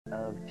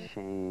Of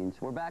change.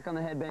 We're back on the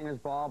Headbangers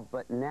Ball,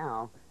 but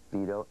now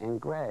Vito and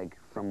Greg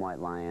from White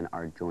Lion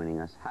are joining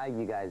us. How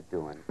you guys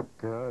doing?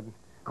 Good.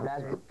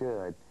 That's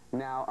good.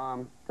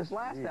 Now, this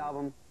last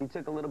album, you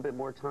took a little bit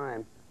more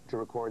time to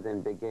record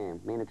than Big Game.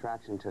 Main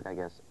Attraction took, I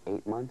guess,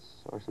 8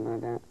 months or something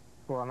like that?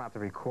 Well, not to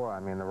record, I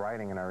mean the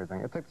writing and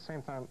everything. It took the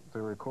same time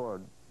to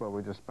record, but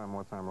we just spent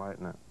more time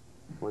writing it.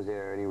 Was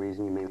there any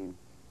reason you maybe...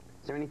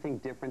 Is there anything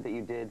different that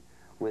you did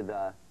with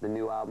the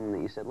new album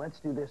that you said, let's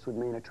do this with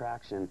Main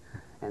Attraction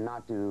and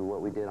not do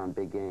what we did on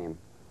Big Game?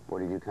 Or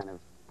did you kind of...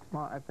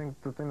 Well, I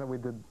think the thing that we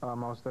did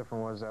most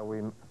different was that we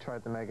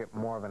tried to make it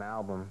more of an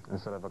album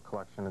instead of a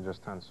collection of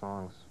just 10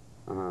 songs,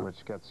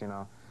 which gets, you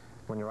know,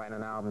 when you're writing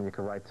an album, you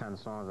could write 10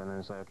 songs and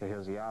then say, okay,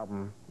 here's the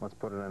album, let's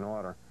put it in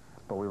order.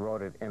 But we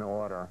wrote it in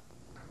order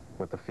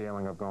with the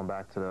feeling of going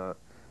back to the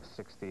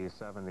 60s,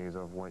 70s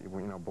of what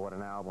you know, bought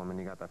an album and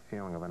you got that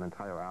feeling of an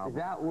entire album.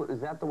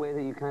 Is that the way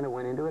that you kind of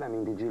went into it? I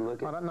mean, did you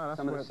look at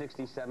some of the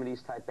 60s,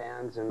 70s type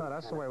bands? And no,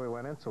 that's the way we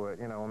went into it.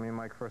 You know, when me and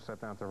Mike first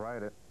sat down to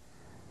write it,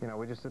 you know,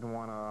 we just didn't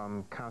want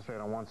to concentrate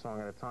on one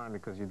song at a time,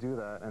 because you do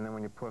that, and then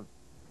when you put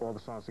all the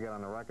songs together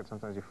on the record,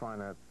 sometimes you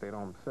find that they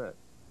don't fit.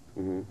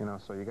 You know,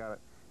 so you got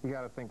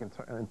to think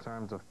in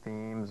terms of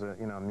themes,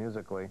 you know,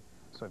 musically.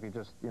 So if you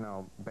just, you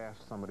know, bash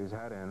somebody's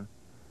head in,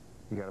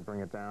 you got to bring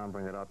it down,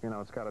 bring it up. You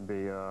know, it's got to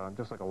be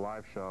just like a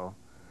live show,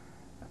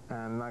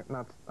 and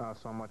not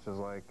so much as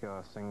like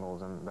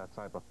singles and that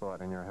type of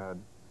thought in your head.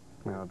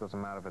 You know, it doesn't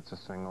matter if it's a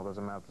single,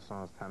 doesn't matter if the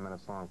song's 10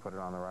 minutes long, put it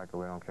on the record,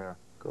 we don't care.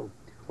 Cool.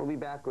 We'll be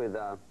back with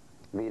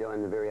Vito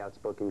and the very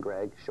outspoken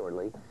Greg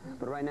shortly.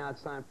 But right now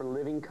it's time for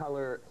Living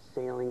Color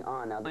Sailing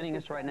On. Now, joining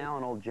us right now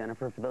on Old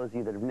Jennifer, for those of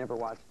you that have never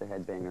watched the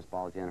Headbangers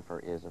Ball, Jennifer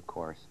is, of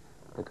course,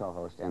 the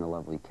co-host and the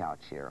lovely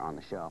couch here on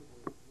the show.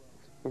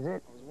 Is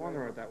it? I was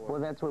wondering what that was. Well,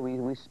 that's what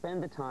we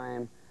spend the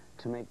time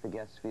to make the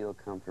guests feel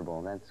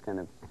comfortable. That's kind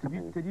of...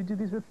 Did you do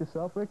these riffs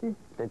yourself, Ricky?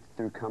 That's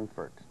through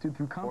comfort.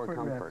 Through comfort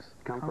riffs.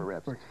 Comfort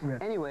riffs.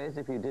 riffs. Anyways,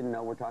 if you didn't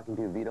know, we're talking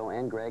to Vito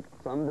and Greg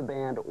from the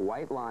band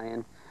White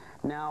Lion.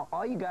 Now,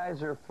 all you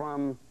guys are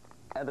from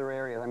other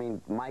areas. I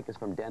mean, Mike is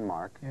from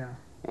Denmark. Yeah.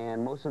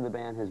 And most of the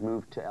band has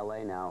moved to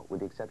L.A. now,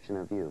 with the exception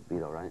of you,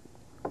 Vito, right?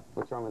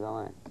 What's wrong with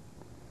L.A.?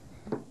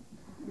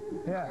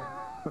 Yeah.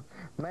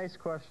 Nice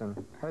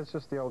question. That's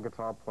just the old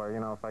guitar player.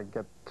 You know, if I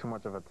get too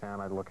much of a tan,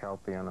 I'd look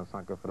healthy, and it's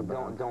not good for the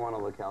band. Don't want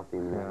to look healthy,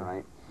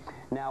 right?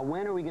 Now,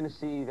 when are we going to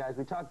see you guys?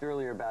 We talked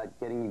earlier about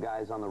getting you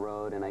guys on the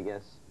road, and I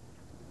guess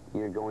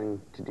you're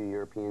going to do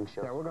European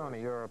shows. Yeah, we're going to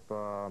Europe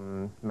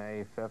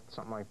May 5th,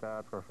 something like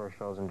that, for our first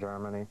shows in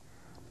Germany.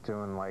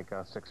 Doing like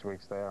 6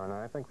 weeks there, and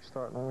I think we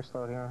start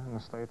here in the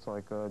States,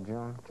 like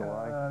June,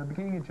 July.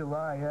 Beginning of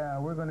July, yeah.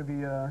 We're going to be,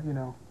 you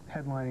know,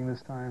 headlining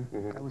this time.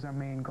 That was our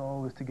main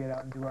goal, was to get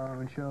out and do our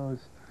own shows.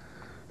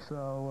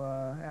 So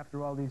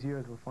after all these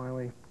years, we're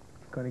finally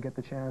going to get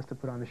the chance to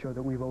put on the show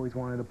that we've always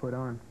wanted to put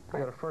on.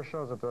 Yeah, the first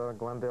show's at the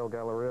Glendale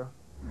Galleria.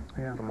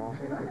 Yeah. The mall.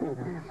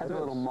 That's a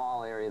little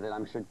mall area that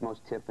I'm sure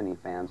most Tiffany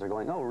fans are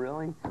going, oh,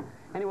 really?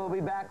 Anyway, we'll be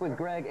back with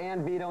Greg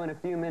and Vito in a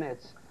few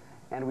minutes.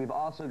 And we've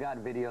also got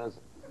videos.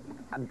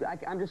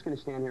 I'm just going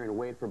to stand here and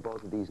wait for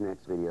both of these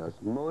next videos.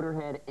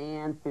 Motorhead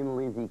and Thin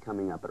Lizzy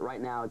coming up. But right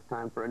now, it's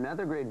time for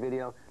another great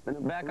video.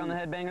 Back on the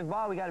Headbangers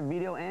Ball, we got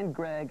Vito and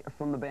Greg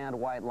from the band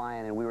White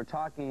Lion. And we were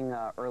talking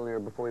earlier,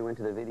 before we went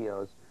to the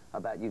videos,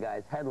 about you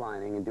guys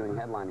headlining and doing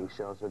headlining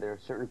shows. Are there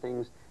certain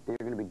things that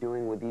you're going to be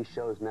doing with these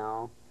shows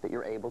now that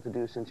you're able to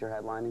do since you're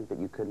headlining that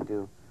you couldn't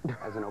do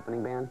as an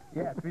opening band?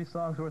 Yeah, 3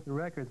 songs worth of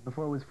records.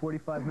 Before it was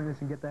 45 minutes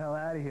and get the hell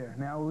out of here.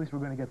 Now at least we're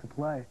going to get to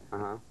play.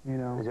 You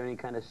know. Is there any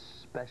kind of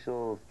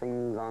special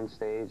things on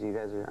stage you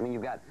guys are... I mean,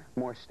 you've got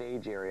more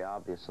stage area,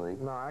 obviously.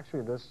 No,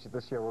 actually, this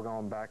year we're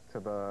going back to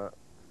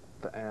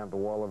the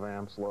wall of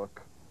amps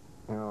look,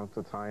 you know,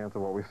 to tie into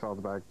what we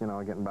felt back, you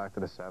know, getting back to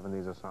the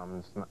 70s or something.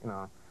 It's not, you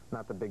know,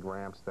 not the big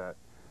ramps that,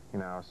 you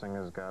know, our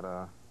singers got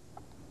to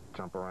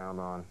jump around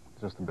on.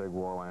 Just the big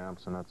wall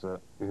amps, and that's it.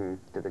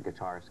 Did the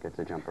guitarist get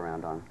to jump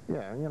around on?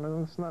 Yeah, you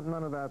know, it's not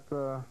none of that.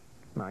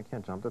 No, I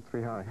can't jump. They're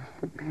 3 high.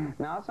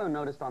 Now, I also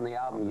noticed on the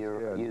album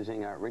you're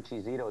using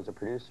Riki Vito as a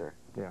producer.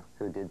 Yeah.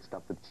 Who did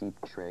stuff with Cheap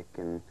Trick,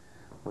 and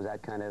was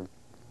that kind of...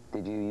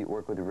 Did you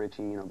work with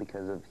Riki, you know,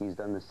 because of he's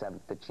done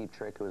the Cheap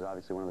Trick, who was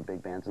obviously one of the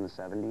big bands in the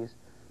 70s?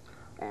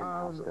 And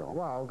now still.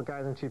 Well, the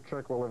guys in Cheap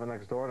Trick were living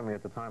next door to me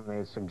at the time, and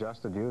they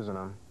suggested using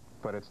them,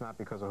 but it's not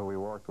because of who we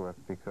worked with,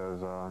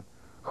 because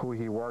who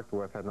he worked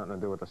with had nothing to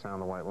do with the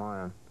sound of White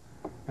Lion.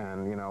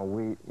 And, you know,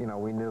 we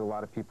knew a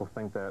lot of people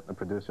think that the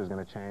producer's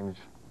going to change.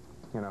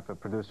 You know, if a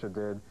producer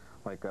did,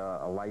 like,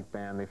 a light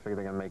band, they figure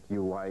they're going to make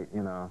you light,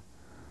 you know.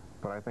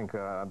 But I think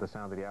the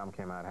sound of the album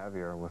came out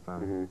heavier with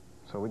them.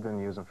 So we didn't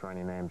use him for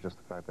any names, just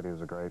the fact that he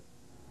was a great...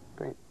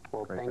 Great.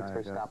 Well, thanks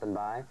for stopping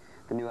by.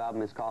 The new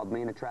album is called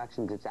Main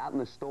Attractions. It's out in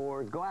the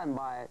stores. Go out and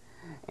buy it.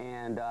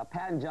 And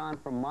Pat and John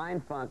from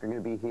Mindfunk are going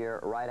to be here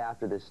right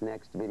after this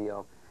next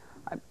video.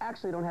 I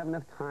actually don't have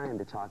enough time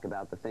to talk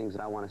about the things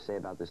that I want to say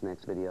about this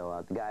next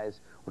video. The guys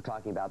were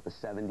talking about the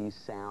 70s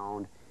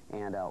sound,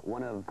 and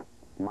one of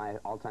my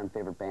all-time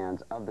favorite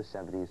bands of the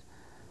 70s,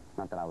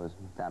 not that I was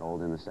that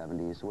old in the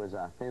 70s, was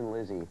Thin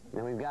Lizzy.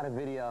 And we've got a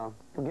video,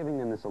 we're giving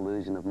them this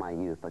illusion of my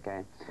youth,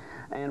 okay?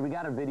 And we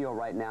got a video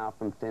right now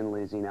from Thin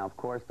Lizzy. Now, of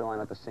course, Bill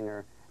Einlet, the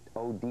singer,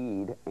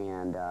 OD'd,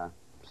 and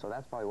so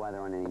that's probably why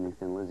there aren't any new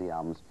Thin Lizzy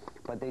albums.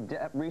 But they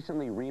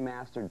recently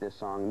remastered this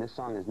song, and this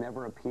song has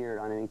never appeared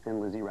on any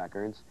Thin Lizzy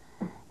records.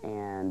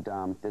 And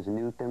there's a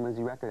new Thin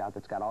Lizzy record out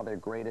that's got all their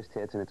greatest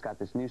hits, and it's got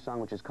this new song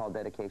which is called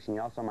Dedication.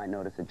 You also might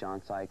notice that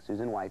John Sykes,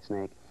 who's in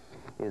Whitesnake,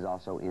 is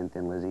also in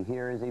Thin Lizzy.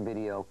 Here is a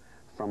video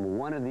from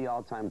one of the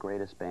all-time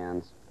greatest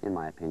bands, in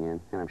my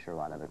opinion, and I'm sure a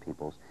lot of other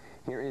people's.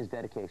 Here is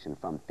Dedication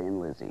from Thin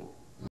Lizzy.